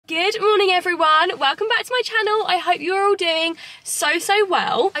Good morning everyone, welcome back to my channel. I hope you're all doing so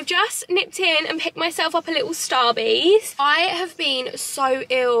well. I've just nipped in and picked myself up a little Starbies. I have been so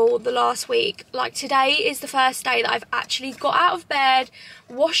ill the last week. Like today is the first day that I've actually got out of bed,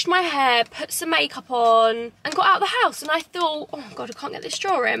 washed my hair, put some makeup on and got out of the house, and I thought, oh god, I can't get this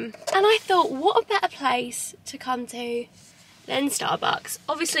straw in. And I thought, what a better place to come to than Starbucks.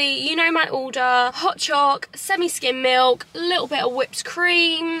 Obviously, you know my order: hot choc, semi-skim milk, a little bit of whipped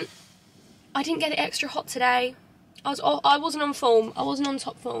cream. I didn't get it extra hot today. I wasn't on form. I wasn't on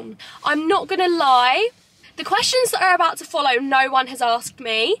top form. I'm not gonna lie. The questions that are about to follow, no one has asked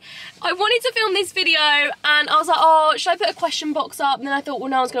me. I wanted to film this video and I was like, oh, should I put a question box up? And then I thought, well,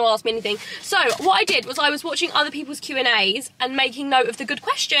 no one's going to ask me anything. So what I did was I was watching other people's Q&As and making note of the good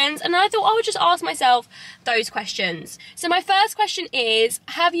questions. And I thought I would just ask myself those questions. So my first question is,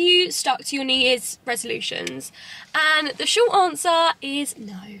 have you stuck to your New Year's resolutions? And the short answer is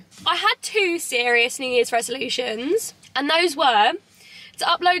no. I had two serious New Year's resolutions, and those were to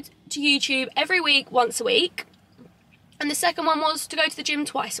upload to YouTube every week, once a week, and the second one was to go to the gym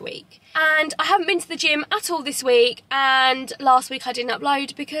twice a week. And I haven't been to the gym at all this week, and last week I didn't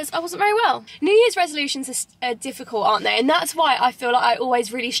upload because I wasn't very well. New Year's resolutions are difficult, aren't they? And that's why I feel like I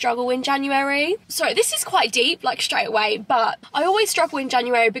always really struggle in January. Sorry, this is quite deep, like straight away, but I always struggle in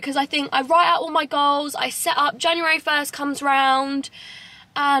January because I think I write out all my goals, I set up, January 1st comes round,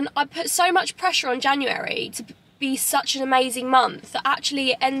 and I put so much pressure on January to be such an amazing month that actually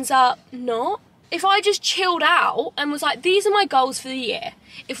it ends up not. If I just chilled out and was like, these are my goals for the year,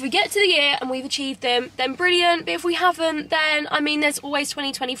 if we get to the year and we've achieved them, then brilliant, but if we haven't, then I mean, there's always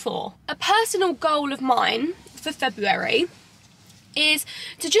 2024. A personal goal of mine for February is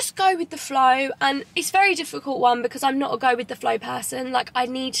to just go with the flow, and it's a very difficult one because I'm not a go with the flow person. Like, I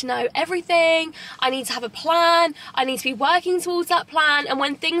need to know everything, I need to have a plan, I need to be working towards that plan, and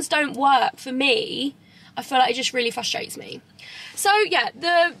when things don't work for me, I feel like it just really frustrates me. So yeah,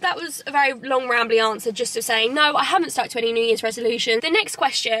 that was a very long rambly answer just of saying no, I haven't stuck to any New Year's resolution. The next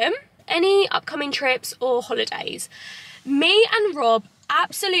question, any upcoming trips or holidays? Me and Rob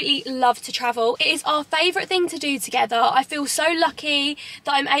absolutely love to travel. It is our favourite thing to do together. I feel so lucky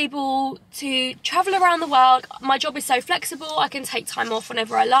that I'm able to travel around the world. My job is so flexible, I can take time off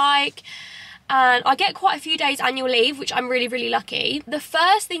whenever I like. And I get quite a few days annual leave, which I'm really lucky. The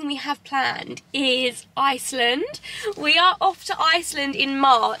first thing we have planned is Iceland. We are off to Iceland in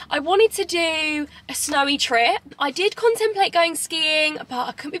March. I wanted to do a snowy trip. I did contemplate going skiing, but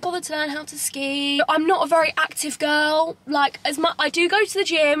I couldn't be bothered to learn how to ski. I'm not a very active girl. Like, as much, I do go to the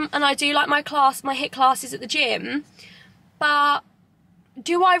gym and I do like my HIIT classes at the gym, but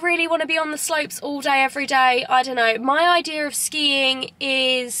do I really want to be on the slopes all day, every day? I don't know. My idea of skiing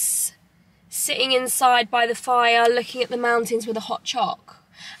is sitting inside by the fire looking at the mountains with a hot choc,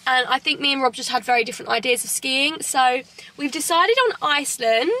 and I think me and Rob just had very different ideas of skiing, so we've decided on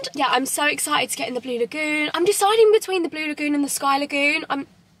Iceland. Yeah, I'm so excited to get in the Blue Lagoon. I'm deciding between the Blue Lagoon and the Sky Lagoon.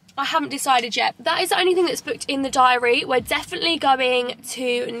 I haven't decided yet. That is the only thing that's booked in the diary. We're definitely going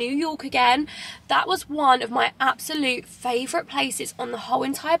to New York again. That was one of my absolute favourite places on the whole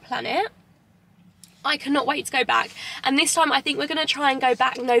entire planet. I cannot wait to go back, and this time I think we're going to try and go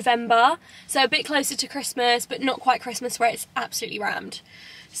back in November, so a bit closer to Christmas but not quite Christmas where it's absolutely rammed.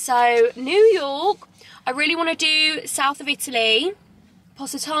 So New York, I really want to do south of Italy,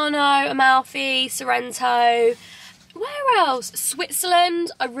 Positano, Amalfi, Sorrento. Where else? Switzerland,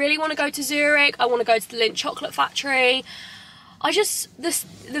 I really want to go to Zurich, I want to go to the Lindt chocolate factory. The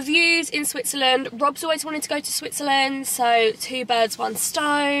views in Switzerland, Rob's always wanted to go to Switzerland, so two birds, one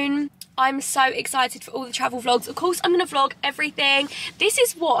stone. I'm so excited for all the travel vlogs. Of course, I'm going to vlog everything. This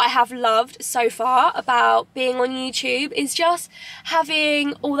is what I have loved so far about being on YouTube, is just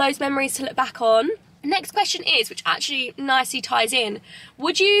having all those memories to look back on. Next question is, which actually nicely ties in,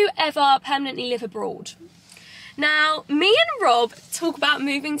 would you ever permanently live abroad? Now, me and Rob talk about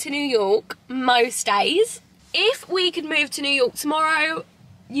moving to New York most days. If we could move to New York tomorrow,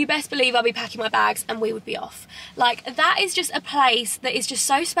 you best believe I'll be packing my bags and we would be off. Like, that is just a place that is just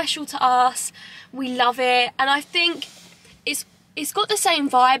so special to us. We love it, and I think it's got the same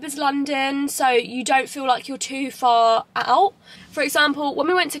vibe as London, so you don't feel like you're too far out. For example, when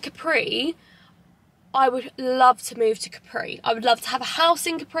we went to Capri, I would love to move to Capri. I would love to have a house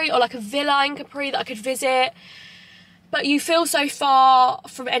in Capri or like a villa in Capri that I could visit. But you feel so far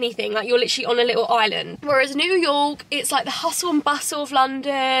from anything, like you're literally on a little island. Whereas New York, it's like the hustle and bustle of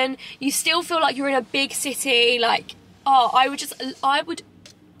London. You still feel like you're in a big city. Like, oh, I would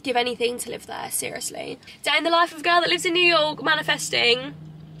give anything to live there, seriously. Day in the life of a girl that lives in New York, manifesting.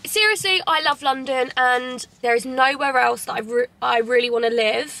 Seriously, I love London, and there is nowhere else that I really want to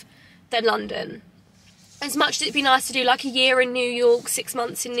live than London. As much as it'd be nice to do like a year in New York, 6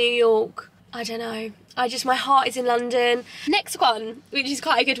 months in New York, I don't know. My heart is in London. Next one, which is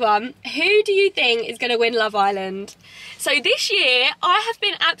quite a good one. Who do you think is going to win Love Island? So this year, I have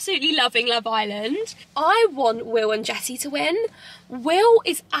been absolutely loving Love Island. I want Will and Jessie to win. Will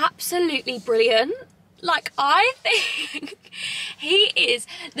is absolutely brilliant. Like, I think he is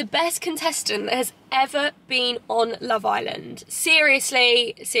the best contestant that has ever been on Love Island.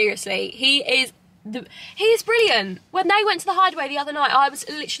 Seriously, he is brilliant. When they went to the Hideaway the other night, I was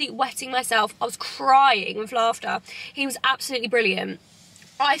literally wetting myself. I was crying with laughter. He was absolutely brilliant.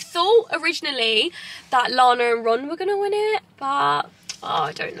 I thought originally that Lana and Ron were going to win it, but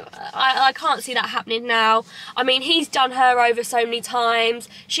I don't know. I can't see that happening now. I mean, he's done her over so many times.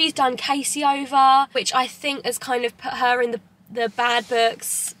 She's done Casey over, which I think has kind of put her in the bad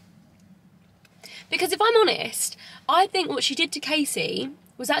books. Because if I'm honest, I think what she did to Casey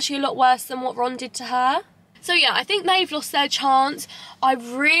was actually a lot worse than what Ron did to her. So yeah, I think they've lost their chance. I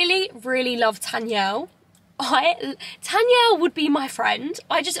really, really love Tanyelle. Tanyelle would be my friend.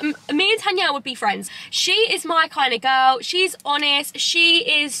 Me and Tanyelle would be friends. She is my kind of girl. She's honest.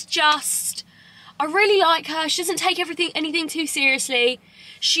 She is just, I really like her. She doesn't take anything too seriously.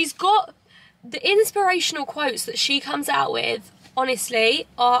 She's got the inspirational quotes that she comes out with, honestly,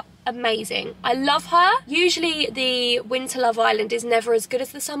 are amazing. I love her. Usually the Winter Love Island is never as good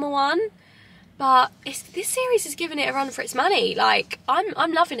as the summer one, but this series is giving it a run for its money. Like,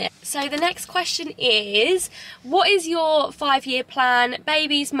 I'm loving it. So the next question is, what is your 5-year plan?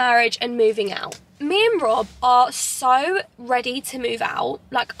 Babies, marriage, and moving out. Me and Rob are so ready to move out,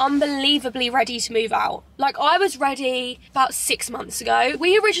 like unbelievably ready to move out. Like, I was ready about 6 months ago.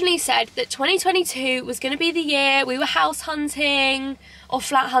 We originally said that 2022 was going to be the year we were house hunting or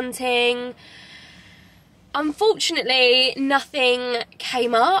flat hunting. Unfortunately, nothing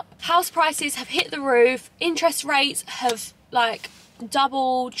came up. House prices have hit the roof. Interest rates have like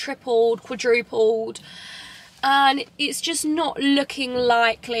doubled, tripled, quadrupled. And it's just not looking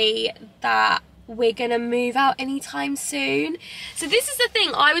likely that we're gonna move out anytime soon. So this is the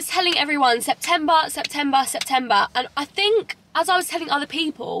thing, I was telling everyone September, and I think as I was telling other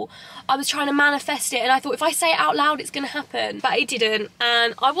people, I was trying to manifest it, and I thought if I say it out loud it's gonna happen, but it didn't,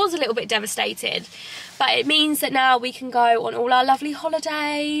 and I was a little bit devastated. But it means that now we can go on all our lovely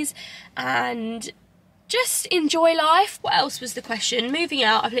holidays and just enjoy life. What else was the question? Moving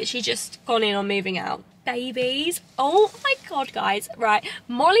out. I've literally just gone in on moving out. Babies. Oh my god, guys. Right,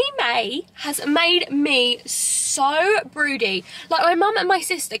 Molly May has made me so broody. Like, my mum and my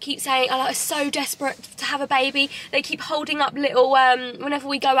sister keep saying, oh, I'm so desperate to have a baby. They keep holding up little whenever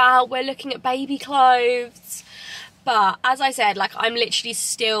we go out, we're looking at baby clothes. But as I said, like, I'm literally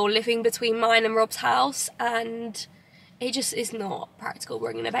still living between mine and Rob's house, and it just is not practical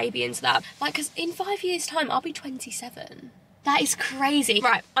bringing a baby into that. Like, because in 5 years time I'll be 27. That is crazy.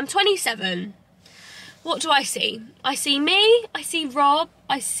 Right, I'm 27. What do I see? I see me, I see Rob,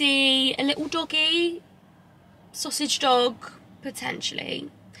 I see a little doggy, sausage dog,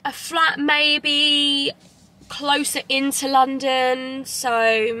 potentially. A flat maybe closer into London,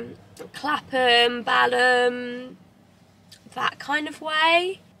 so Clapham, Balham, that kind of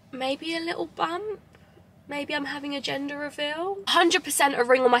way. Maybe a little bump. Maybe I'm having a gender reveal. 100% a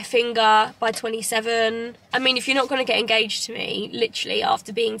ring on my finger by 27. I mean, if you're not going to get engaged to me, literally,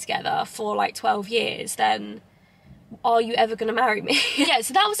 after being together for like 12 years, then are you ever going to marry me? Yeah,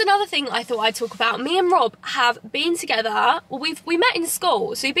 so that was another thing I thought I'd talk about. Me and Rob have been together, well, we met in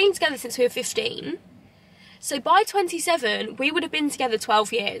school, so we've been together since we were 15. So by 27, we would have been together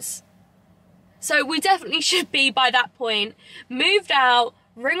 12 years. So we definitely should be, by that point, moved out,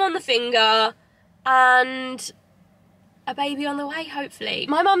 ring on the finger, and a baby on the way, hopefully.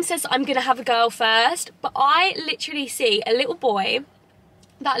 My mum says I'm gonna have a girl first, but I literally see a little boy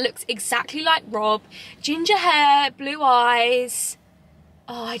that looks exactly like Rob. Ginger hair, blue eyes.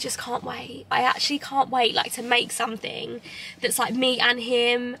 Oh, I just can't wait. I actually can't wait, like, to make something that's like me and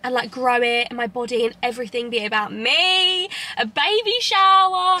him, and like grow it, and my body and everything be about me. A baby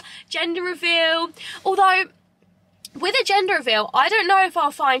shower, gender reveal. Although, with a gender reveal, I don't know if I'll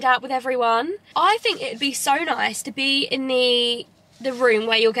find out with everyone. I think it'd be so nice to be in the room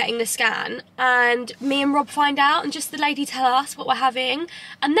where you're getting the scan, and me and Rob find out, and just the lady tell us what we're having,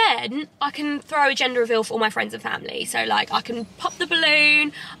 and then I can throw a gender reveal for all my friends and family. So, like, I can pop the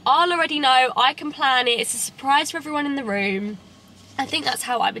balloon, I'll already know, I can plan it, it's a surprise for everyone in the room. I think that's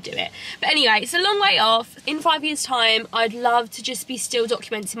how I would do it. But anyway, it's a long way off. In 5 years' time, I'd love to just be still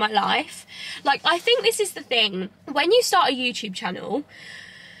documenting my life. Like, I think this is the thing. When you start a YouTube channel,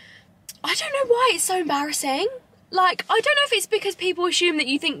 I don't know why it's so embarrassing. like, I don't know if it's because people assume that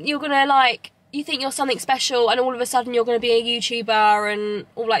you think you're gonna, like, you think you're something special and all of a sudden you're gonna be a YouTuber and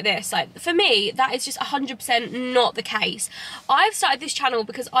all like this. Like, for me, that is just 100% not the case. I've started this channel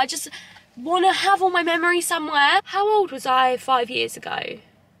because I just want to have all my memories somewhere. How old was I 5 years ago?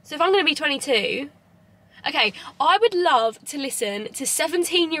 So if I'm gonna be 22, okay, I would love to listen to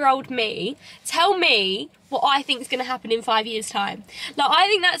 17-year-old me tell me what I think is going to happen in 5 years' time. Like, I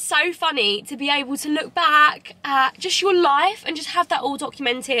think that's so funny to be able to look back at just your life and just have that all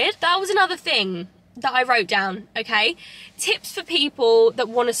documented. That was another thing that I wrote down, okay? Tips for people that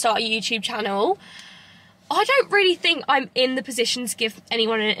want to start a YouTube channel. I don't really think I'm in the position to give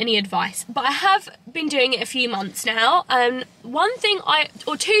anyone any advice, but I have been doing it a few months now, and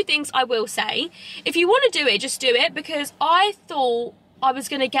two things I will say: if you want to do it, just do it, because I thought I was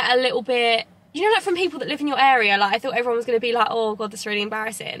going to get a little bit, you know, like from people that live in your area, like I thought everyone was going to be like, oh god, that's really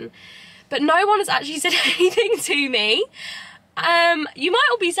embarrassing, but no one has actually said anything to me. You might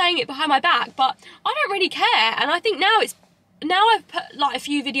all be saying it behind my back, but I don't really care, and I think now I've put like a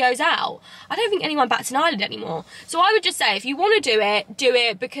few videos out, I don't think anyone bats an eyelid anymore. So I would just say, if you want to do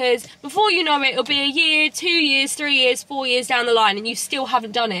it, because before you know it, it'll be a year, 2 years, 3 years, 4 years down the line and you still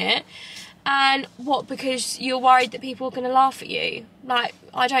haven't done it. And what, because you're worried that people are going to laugh at you? Like,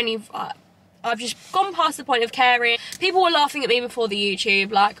 I've just gone past the point of caring. People were laughing at me before the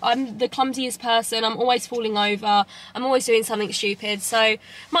YouTube. Like, I'm the clumsiest person. I'm always falling over. I'm always doing something stupid. So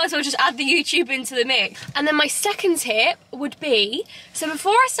might as well just add the YouTube into the mix. And then my second tip would be, so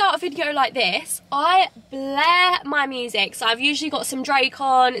before I start a video like this, I blare my music. So I've usually got some Drake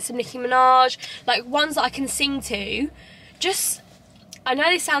on, some Nicki Minaj, like ones that I can sing to. I know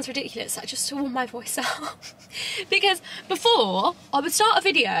this sounds ridiculous, like just to warm my voice up. Because before, I would start a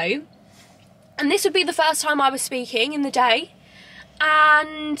video, and this would be the first time I was speaking in the day,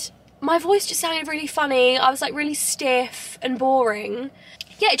 and my voice just sounded really funny. I was like really stiff and boring.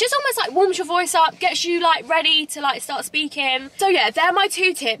 Yeah, it just almost like warms your voice up, gets you like ready to like start speaking. So yeah, they're my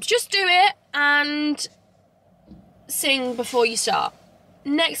 2 tips. Just do it and sing before you start.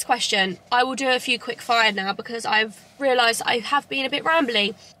 Next question. I will do a few quick fire now because I've realised I have been a bit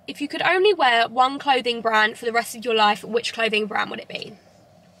rambly. If you could only wear one clothing brand for the rest of your life, which clothing brand would it be?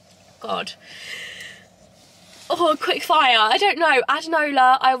 God. Oh, quick fire. I don't know.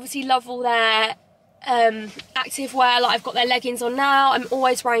 Adenola, I obviously love all their active wear. Like, I've got their leggings on now. I'm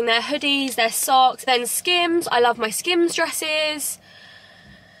always wearing their hoodies, their socks. Then Skims. I love my Skims dresses.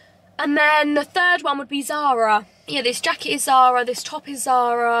 And then the third one would be Zara. Yeah, this jacket is Zara, this top is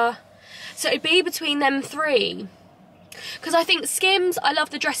Zara. So it'd be between them 3. Because I think Skims, I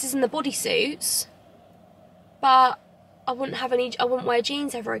love the dresses and the bodysuits. But I wouldn't wear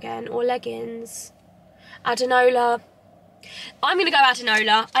jeans ever again, or leggings. Adenola. I'm going to go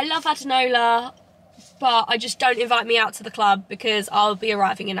Adenola. I love Adenola, but I just don't invite me out to the club because I'll be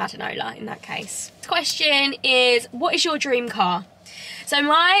arriving in Adenola in that case. The question is, what is your dream car? So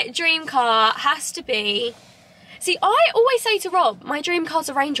my dream car has to be... See, I always say to Rob, my dream car's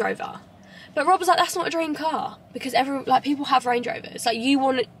a Range Rover. But Rob was like, that's not a dream car, because people have Range Rovers. Like, you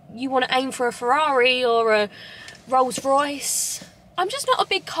want to aim for a Ferrari or a Rolls Royce. I'm just not a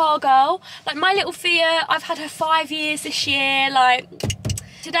big car girl. Like, my little Fiat, I've had her 5 years this year. Like,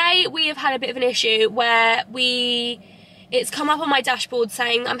 today we have had a bit of an issue where it's come up on my dashboard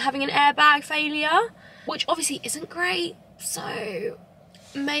saying I'm having an airbag failure, which obviously isn't great. So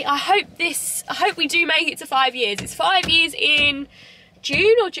I hope we do make it to 5 years. It's 5 years in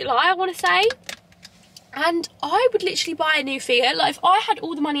June or July, I want to say. And I would literally buy a new Fiat. Like, if I had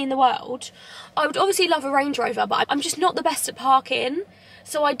all the money in the world, I would obviously love a Range Rover, but I'm just not the best at parking.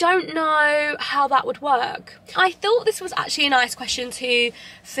 So I don't know how that would work. I thought this was actually a nice question to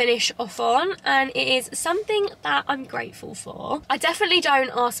finish off on, and it is something that I'm grateful for. I definitely don't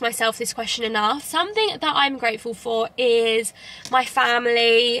ask myself this question enough. Something that I'm grateful for is my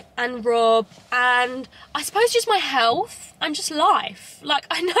family and Rob, and I suppose just my health and just life. Like,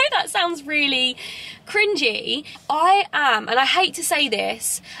 I know that sounds really cringy. I am, and I hate to say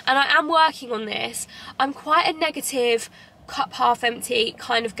this, and I am working on this, I'm quite a negative, cup half empty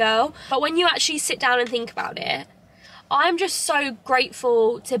kind of girl. But when you actually sit down and think about it, I'm just so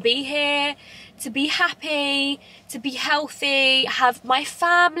grateful to be here, to be happy, to be healthy, have my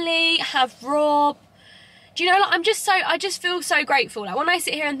family, have Rob. Do you know, like, I just feel so grateful. Like, when I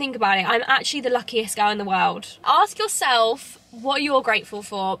sit here and think about it, I'm actually the luckiest girl in the world. Ask yourself what you're grateful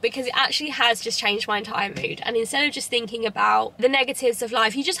for, because it actually has just changed my entire mood. And instead of just thinking about the negatives of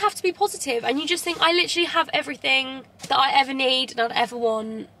life, you just have to be positive, and you just think, I literally have everything that I ever need and I'd ever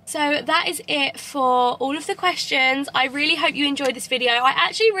want. So that is it for all of the questions. I really hope you enjoyed this video. I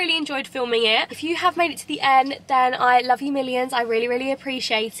actually really enjoyed filming it. If you have made it to the end, then I love you millions. I really, really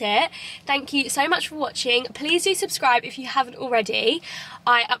appreciate it. Thank you so much for watching. Please do subscribe if you haven't already.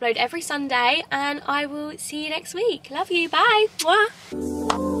 I upload every Sunday, and I will see you next week. Love you. Bye. Mwah.